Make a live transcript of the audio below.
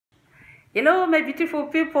Hello my beautiful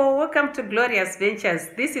people, welcome to Gloria's Ventures.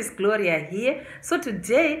 This is Gloria here. So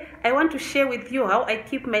today I want to share with you how I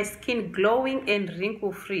keep my skin glowing and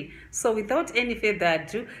wrinkle free. So without any further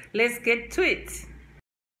ado, let's get to it.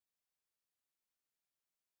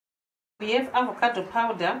 We have avocado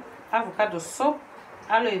powder, avocado soap,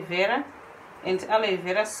 aloe vera and aloe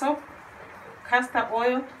vera soap, castor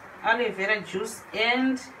oil, aloe vera juice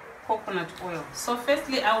and coconut oil. So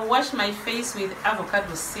firstly I'll wash my face with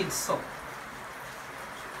avocado seed soap.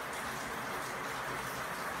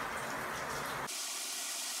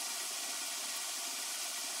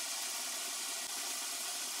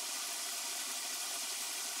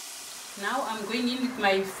 Now I'm going in with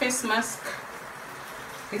my face mask.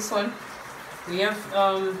 This one, we have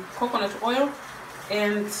coconut oil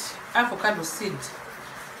and avocado seed.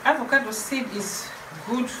 Avocado seed is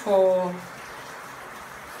good for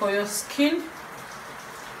your skin.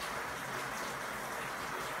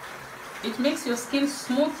 It makes your skin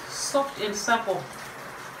smooth, soft and supple.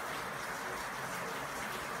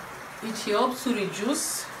 It helps to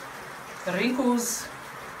reduce wrinkles.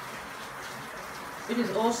 It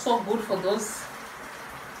is also good for those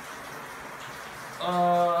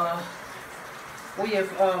who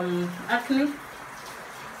have acne.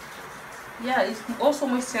 Yeah, it also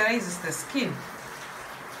moisturizes the skin.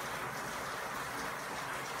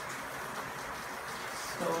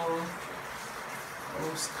 So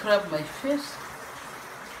I'll scrub my face.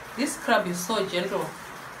 This scrub is so gentle.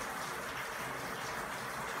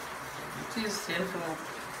 It is gentle.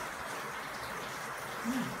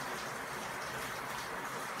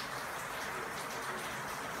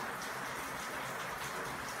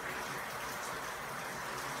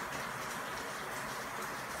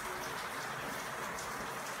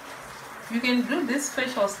 You can do this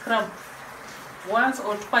facial scrub once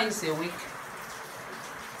or twice a week.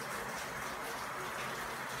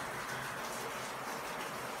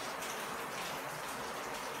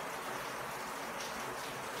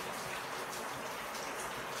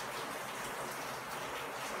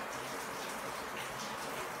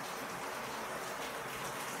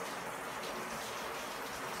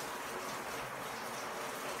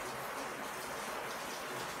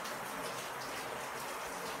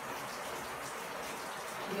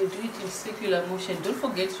 You do it in circular motion. Don't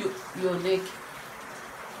forget your neck,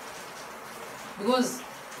 because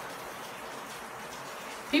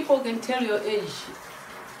people can tell your age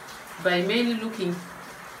by merely looking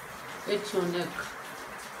at your neck.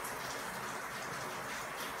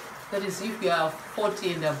 That is if you are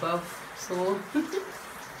 40 and above. So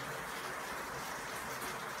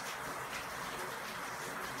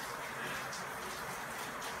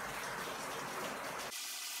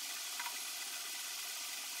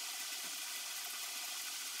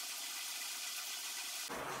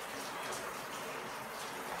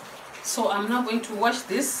So I'm now going to wash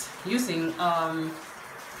this using,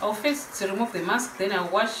 I'll first remove the mask, then I'll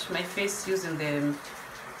wash my face using the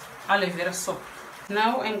aloe vera soap.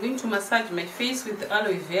 Now I'm going to massage my face with the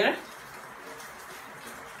aloe vera.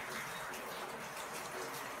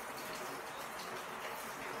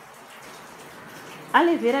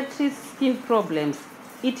 Aloe vera treats skin problems.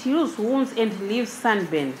 It heals wounds and relieves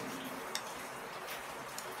sunburn.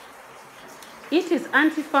 It is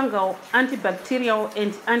antifungal, antibacterial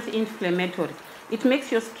and anti-inflammatory. It makes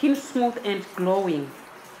your skin smooth and glowing.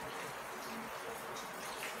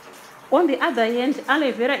 On the other hand,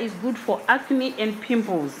 aloe vera is good for acne and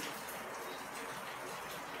pimples.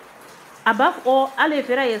 Above all, aloe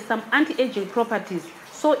vera has some anti-aging properties.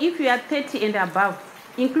 So if you are 30 and above,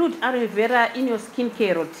 include aloe vera in your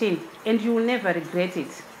skincare routine and you will never regret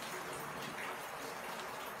it.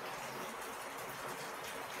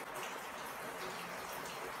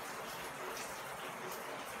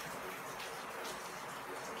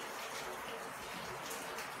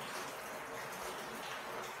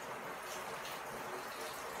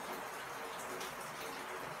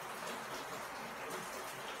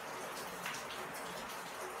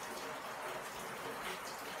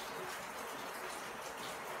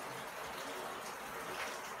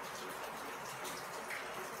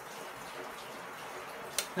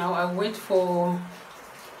 Now I wait for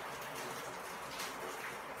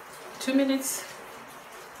 2 minutes,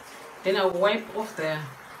 then I'll wipe off the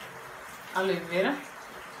aloe vera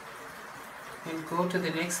and go to the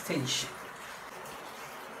next stage.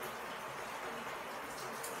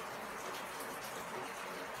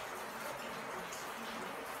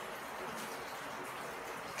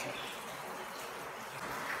 Okay.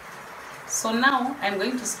 So now I'm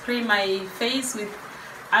going to spray my face with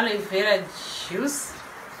aloe vera juice.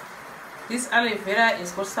 This aloe vera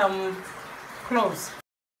has got some cloves.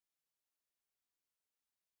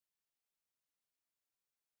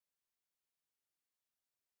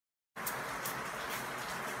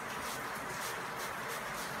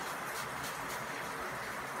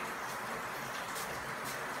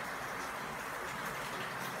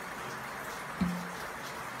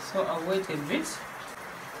 So I'll wait a bit.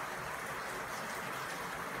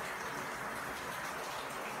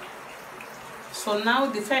 So now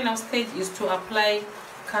the final stage is to apply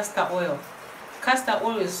castor oil. Castor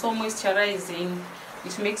oil is so moisturizing.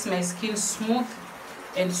 It makes my skin smooth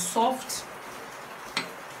and soft.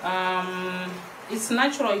 It's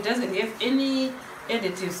natural. It doesn't have any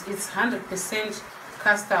additives. It's 100%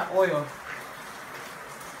 castor oil.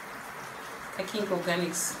 Taking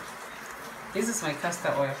Organics. This is my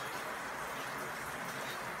castor oil.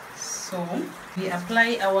 So we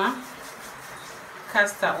apply our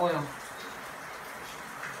castor oil.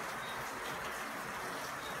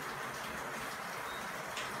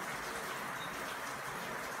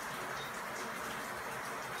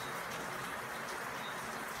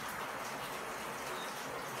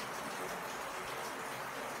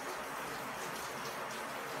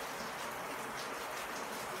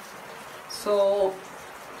 So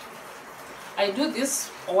I do this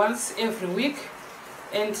once every week,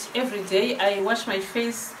 and every day I wash my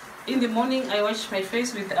face. In the morning I wash my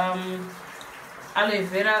face with aloe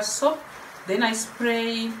vera soap, then I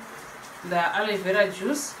spray the aloe vera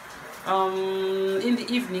juice. In the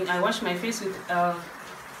evening I wash my face with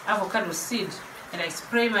avocado seed, and I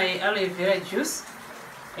spray my aloe vera juice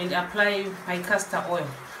and apply my castor oil.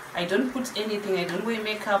 I don't put anything, I don't wear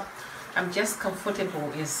makeup. I'm just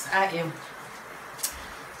comfortable as I am.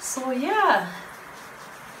 So yeah,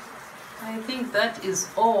 I think that is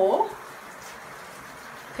all.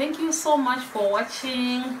 Thank you so much for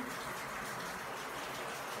watching.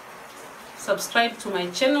 Subscribe to my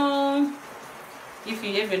channel if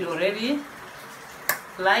you haven't already.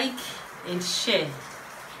 Like and share.